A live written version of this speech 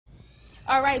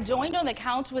All right, joined on the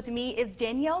couch with me is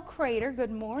Danielle Crater.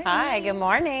 Good morning. Hi, good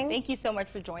morning. Thank you so much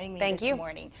for joining me Thank this you.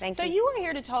 morning. Thank so you. are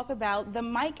here to talk about the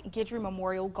Mike Guidry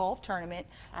Memorial Golf Tournament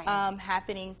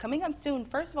coming up soon.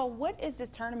 First of all, what is this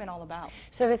tournament all about?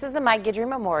 So this is the Mike Guidry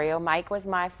Memorial. Mike was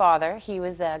my father. He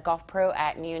was a golf pro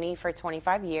at Muni for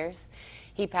 25 years.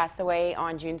 He passed away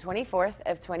on June 24th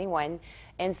of 21,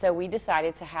 and so we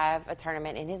decided to have a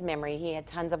tournament in his memory. He had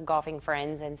tons of golfing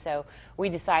friends, and so we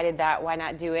decided that why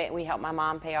not do it. We helped my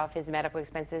mom pay off his medical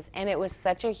expenses, and it was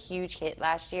such a huge hit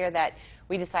last year that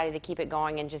we decided to keep it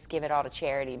going and just give it all to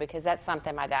charity, because that's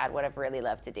something my dad would have really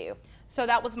loved to do. So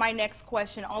that was my next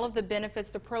question. All of the benefits,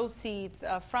 the proceeds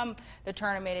from the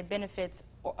tournament, it benefits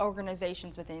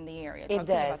organizations within the area. It Talk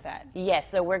to me does. about that. Yes,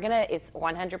 so it's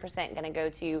 100% going to go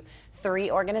to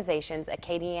 3 organizations: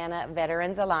 Acadiana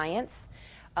Veterans Alliance,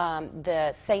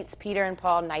 the Saints Peter and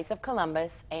Paul Knights of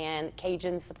Columbus, and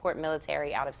Cajun Support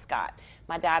Military out of Scott.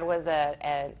 My dad was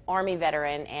an Army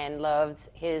veteran and loved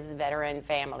his veteran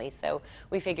family, so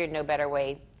we figured no better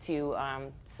way to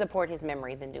support his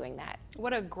memory than doing that.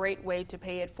 What a great way to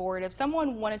pay it forward. If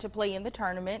someone wanted to play in the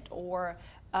tournament or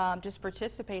just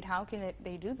participate, how can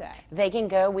they do that? They can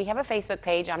go. We have a Facebook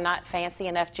page. I'm not fancy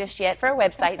enough just yet for a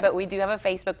website, but we do have a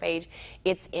Facebook page.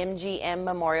 It's MGM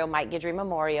Memorial, Mike Guidry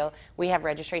Memorial. We have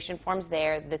registration forms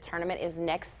there. The tournament is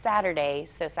next Saturday,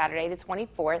 so Saturday the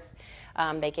 24th.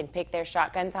 They can pick their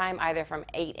shotgun time either from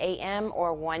 8 a.m.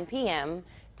 or 1 p.m.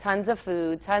 Tons of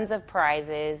food, tons of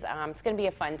prizes. It's going to be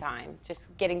a fun time, just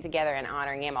getting together and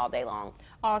honoring him all day long.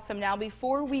 Awesome. Now,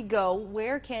 before we go,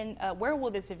 where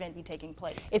will this event be taking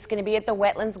place? It's going to be at the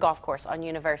Wetlands Golf Course on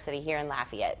University here in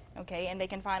Lafayette. Okay, and they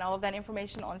can find all of that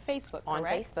information on Facebook, correct? On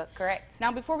Facebook, correct.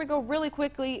 Now, before we go, really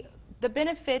quickly, the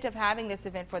benefit of having this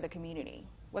event for the community.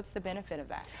 What's the benefit of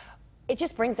that? It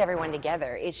just brings everyone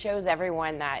together. It shows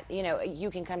everyone that, you know,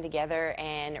 you can come together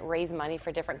and raise money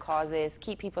for different causes,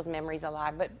 keep people's memories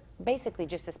alive, but basically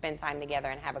just to spend time together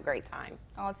and have a great time.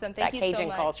 Awesome. Thank you so much. That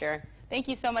Cajun culture. Thank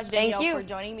you so much, Danielle, for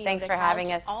joining me. Thanks for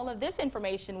having us. All of this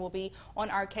information will be on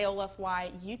our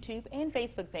KOFY YouTube and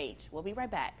Facebook page. We'll be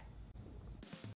right back.